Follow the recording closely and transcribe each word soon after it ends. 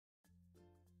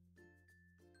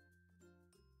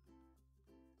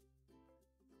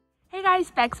Hey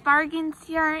guys, Beck's Bargains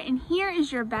here, and here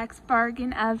is your Beck's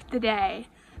Bargain of the day.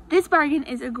 This bargain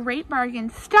is a great bargain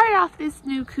to start off this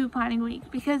new couponing week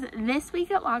because this week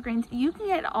at Walgreens you can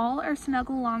get all our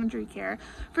Snuggle laundry care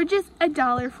for just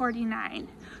 $1.49.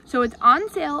 So it's on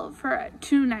sale for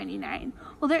 $2.99.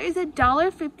 Well, there is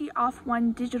 $1.50 off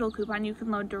one digital coupon you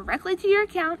can load directly to your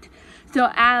account. So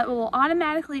it will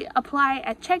automatically apply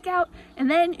at checkout, and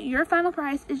then your final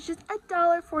price is just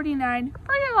 $1.49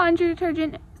 for your laundry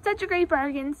detergent. Such a great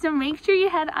bargain, so make sure you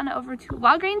head on over to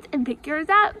Walgreens and pick yours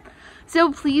up.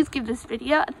 So please give this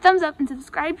video a thumbs up and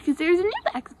subscribe because there's a new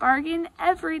Beck's Bargain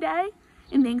every day.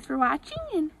 And thanks for watching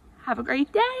and have a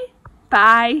great day.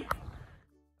 Bye.